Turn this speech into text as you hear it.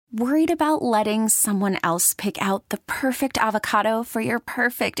Worried about letting someone else pick out the perfect avocado for your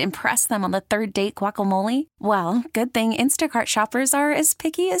perfect impress them on the third date guacamole? Well, good thing Instacart shoppers are as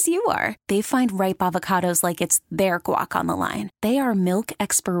picky as you are. They find ripe avocados like it's their guac on the line. They are milk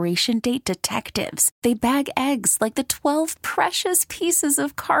expiration date detectives. They bag eggs like the 12 precious pieces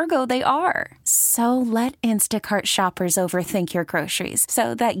of cargo they are. So let Instacart shoppers overthink your groceries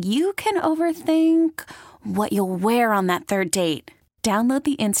so that you can overthink what you'll wear on that third date. Download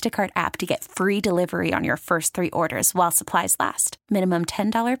the Instacart app to get free delivery on your first 3 orders while supplies last. Minimum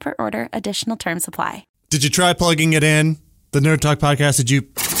 $10 per order. Additional terms apply. Did you try plugging it in? The Nerd Talk podcast, did you?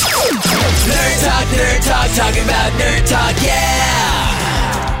 Nerd Talk, talking about Nerd Talk,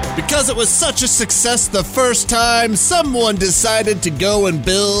 yeah! Because it was such a success the first time, someone decided to go and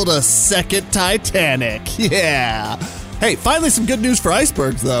build a second Titanic. Yeah. Hey, finally some good news for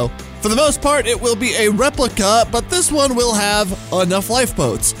icebergs, though. For the most part, it will be a replica, but this one will have enough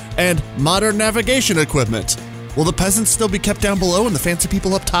lifeboats and modern navigation equipment. Will the peasants still be kept down below and the fancy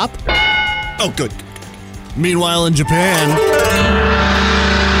people up top? Oh, good. Meanwhile, in Japan,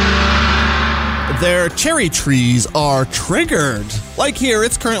 their cherry trees are triggered. Like here,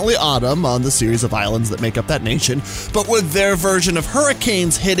 it's currently autumn on the series of islands that make up that nation, but with their version of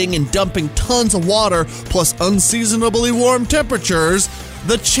hurricanes hitting and dumping tons of water, plus unseasonably warm temperatures,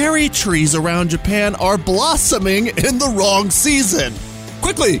 the cherry trees around Japan are blossoming in the wrong season.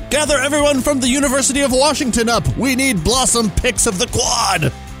 Quickly, gather everyone from the University of Washington up. We need blossom pics of the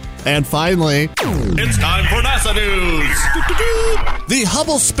quad. And finally, it's time for NASA news. The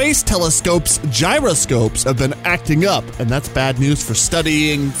Hubble Space Telescope's gyroscopes have been acting up, and that's bad news for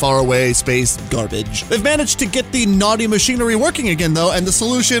studying faraway space garbage. They've managed to get the naughty machinery working again, though, and the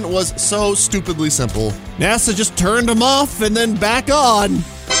solution was so stupidly simple. NASA just turned them off and then back on.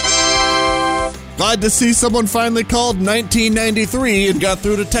 Glad to see someone finally called 1993 and got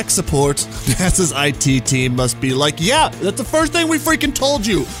through to tech support. NASA's IT team must be like, yeah, that's the first thing we freaking told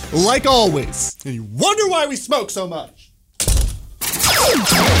you, like always. And you wonder why we smoke so much.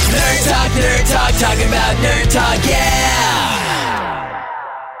 Nerd Talk, talking about Nerd Talk, yeah!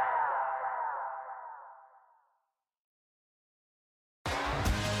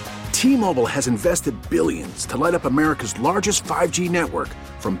 T-Mobile has invested billions to light up America's largest 5G network,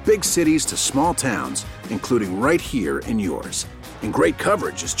 from big cities to small towns, including right here in yours. And great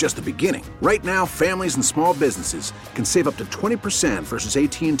coverage is just the beginning. Right now, families and small businesses can save up to 20% versus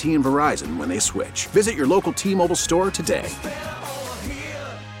AT&T and Verizon when they switch. Visit your local T-Mobile store today.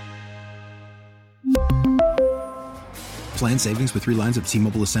 Plan savings with 3 lines of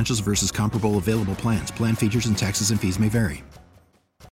T-Mobile Essentials versus comparable available plans. Plan features and taxes and fees may vary.